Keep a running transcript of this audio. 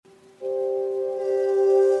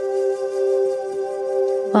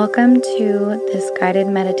Welcome to this guided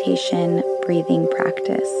meditation breathing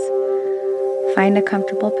practice. Find a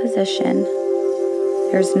comfortable position.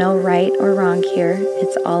 There's no right or wrong here.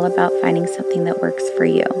 It's all about finding something that works for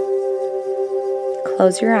you.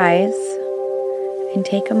 Close your eyes and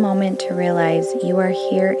take a moment to realize you are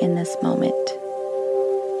here in this moment,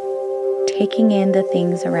 taking in the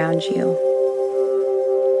things around you,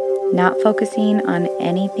 not focusing on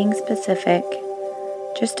anything specific,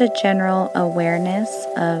 just a general awareness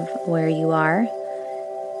of where you are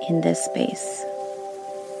in this space,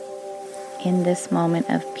 in this moment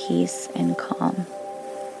of peace and calm.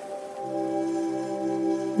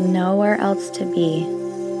 Nowhere else to be,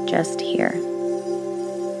 just here.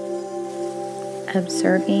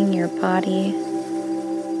 Observing your body,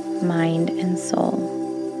 mind, and soul.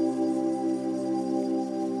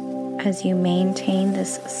 As you maintain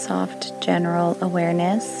this soft general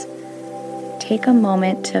awareness, take a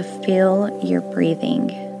moment to feel your breathing.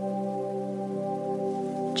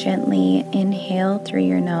 Gently inhale through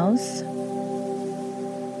your nose,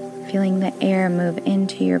 feeling the air move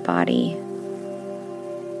into your body,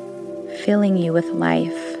 filling you with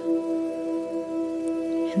life.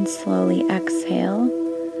 And slowly exhale.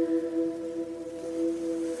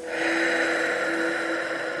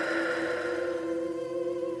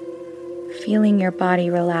 Feeling your body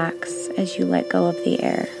relax as you let go of the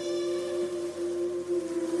air.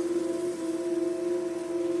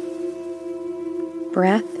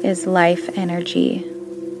 Breath is life energy.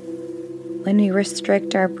 When we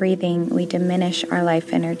restrict our breathing, we diminish our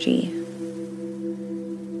life energy.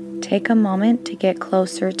 Take a moment to get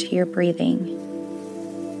closer to your breathing.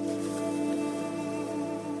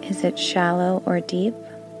 Is it shallow or deep?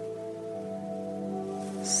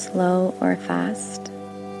 Slow or fast?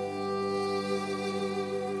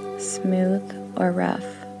 Smooth or rough?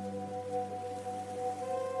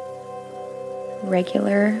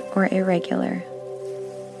 Regular or irregular?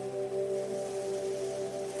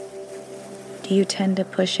 Do you tend to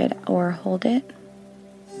push it or hold it?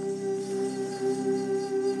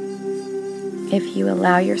 If you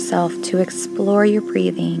allow yourself to explore your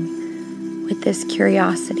breathing with this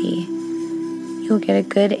curiosity, you'll get a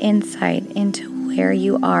good insight into where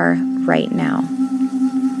you are right now.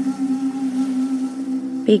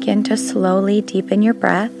 Begin to slowly deepen your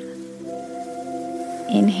breath,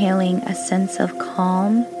 inhaling a sense of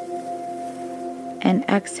calm and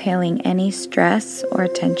exhaling any stress or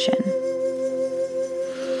tension.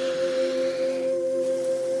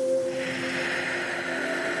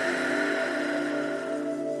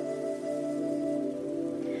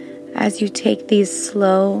 As you take these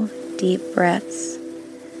slow, deep breaths,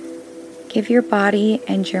 give your body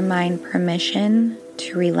and your mind permission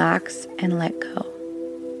to relax and let go.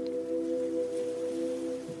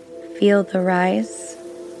 Feel the rise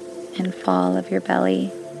and fall of your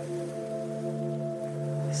belly,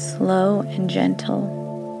 slow and gentle,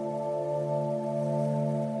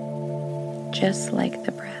 just like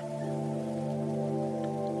the breath.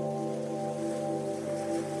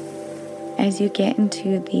 As you get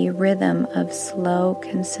into the rhythm of slow,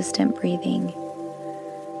 consistent breathing,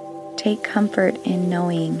 take comfort in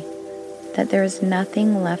knowing that there is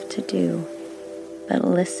nothing left to do but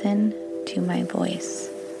listen to my voice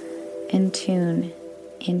and tune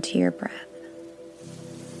into your breath.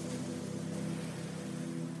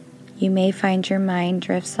 You may find your mind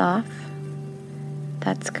drifts off.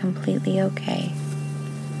 That's completely okay.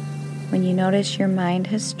 When you notice your mind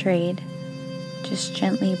has strayed, just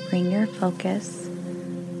gently bring your focus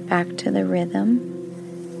back to the rhythm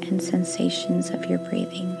and sensations of your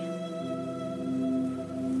breathing.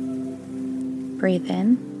 Breathe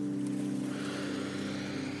in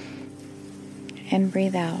and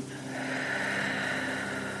breathe out,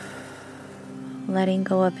 letting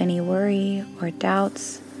go of any worry or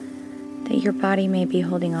doubts that your body may be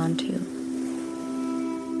holding on to.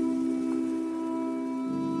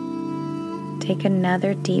 Take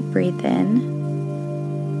another deep breath in.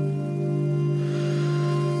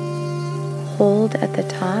 Hold at the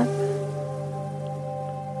top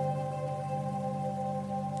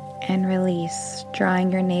and release,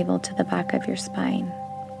 drawing your navel to the back of your spine.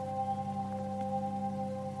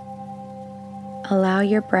 Allow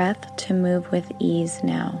your breath to move with ease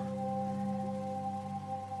now,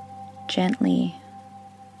 gently,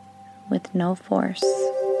 with no force.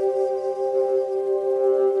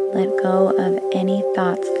 Let go of any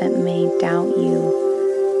thoughts that may doubt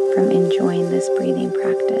you from enjoying this breathing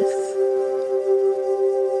practice.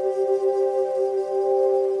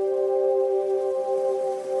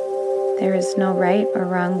 There is no right or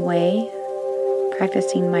wrong way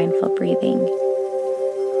practicing mindful breathing.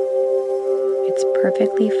 It's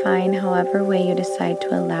perfectly fine however way you decide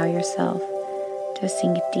to allow yourself to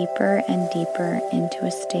sink deeper and deeper into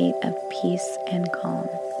a state of peace and calm.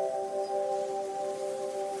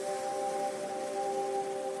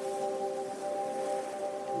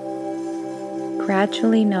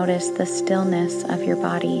 Gradually notice the stillness of your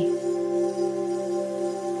body.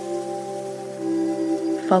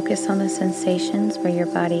 Focus on the sensations where your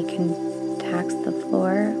body contacts the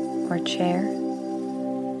floor or chair.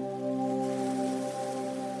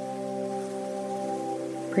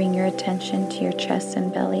 Bring your attention to your chest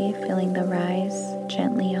and belly, feeling the rise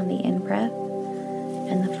gently on the in-breath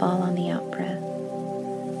and the fall on the out-breath.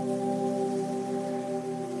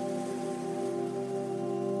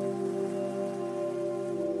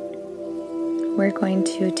 We're going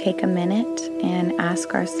to take a minute and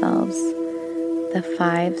ask ourselves the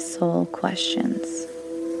 5 soul questions.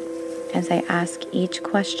 As I ask each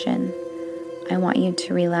question, I want you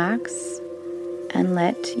to relax and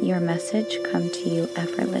let your message come to you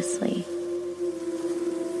effortlessly.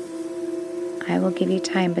 I will give you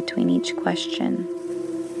time between each question.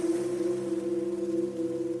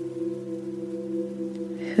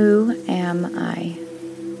 Who am I?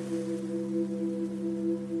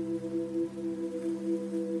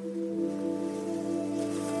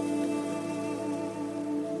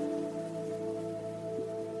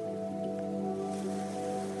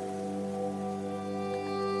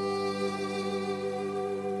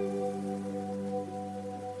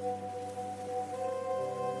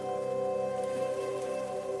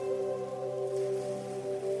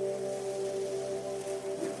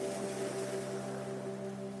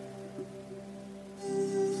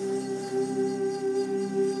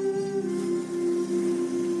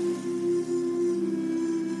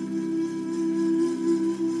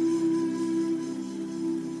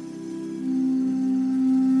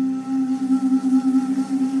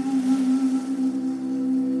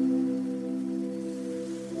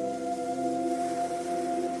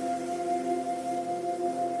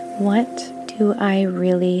 What do I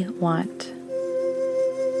really want?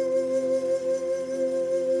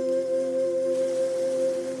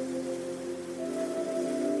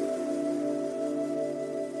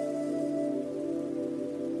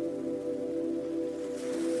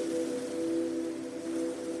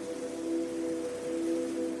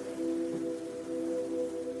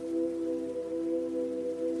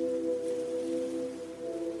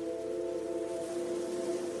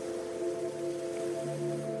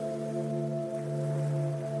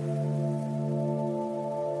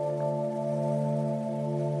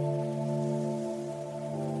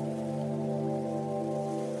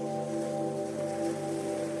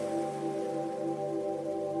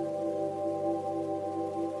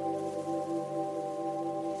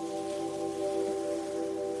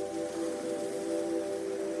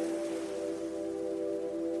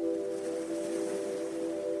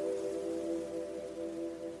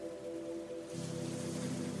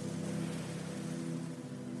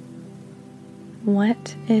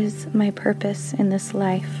 What is my purpose in this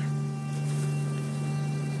life?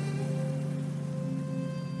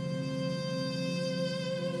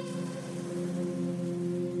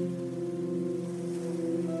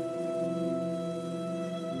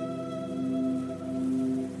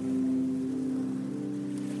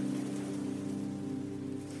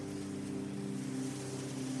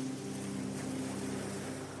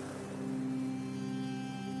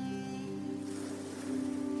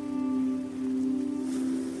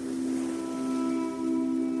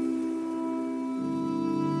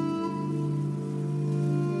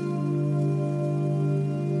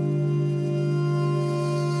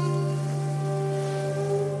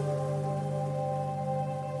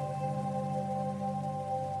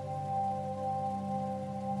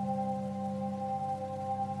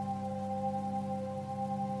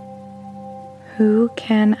 Who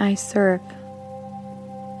can I serve?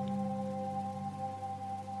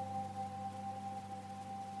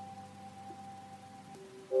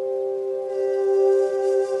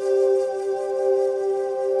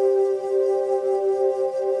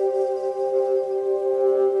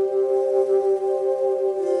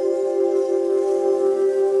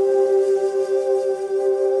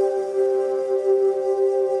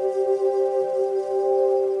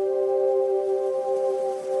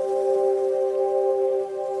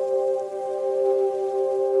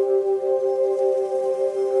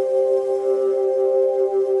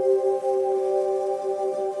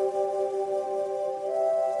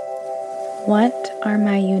 What are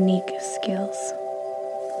my unique skills?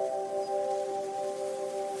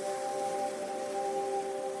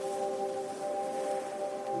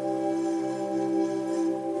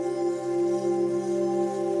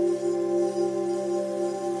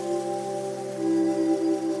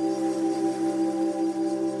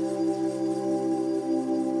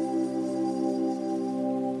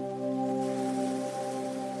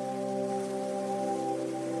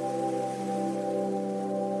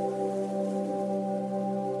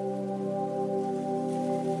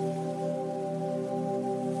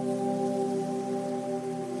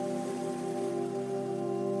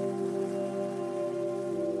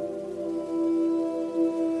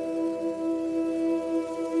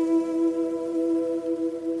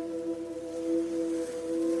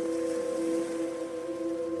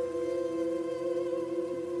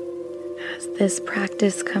 As this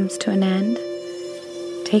practice comes to an end,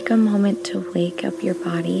 take a moment to wake up your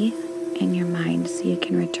body and your mind so you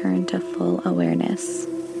can return to full awareness.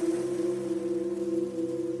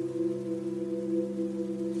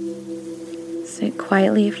 Sit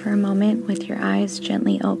quietly for a moment with your eyes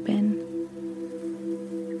gently open,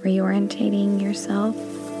 reorientating yourself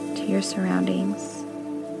to your surroundings.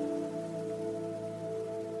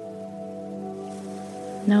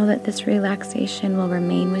 Know that this relaxation will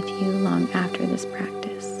remain with you long after this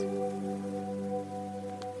practice.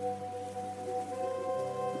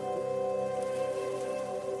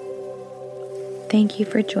 Thank you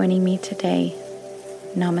for joining me today.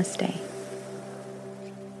 Namaste.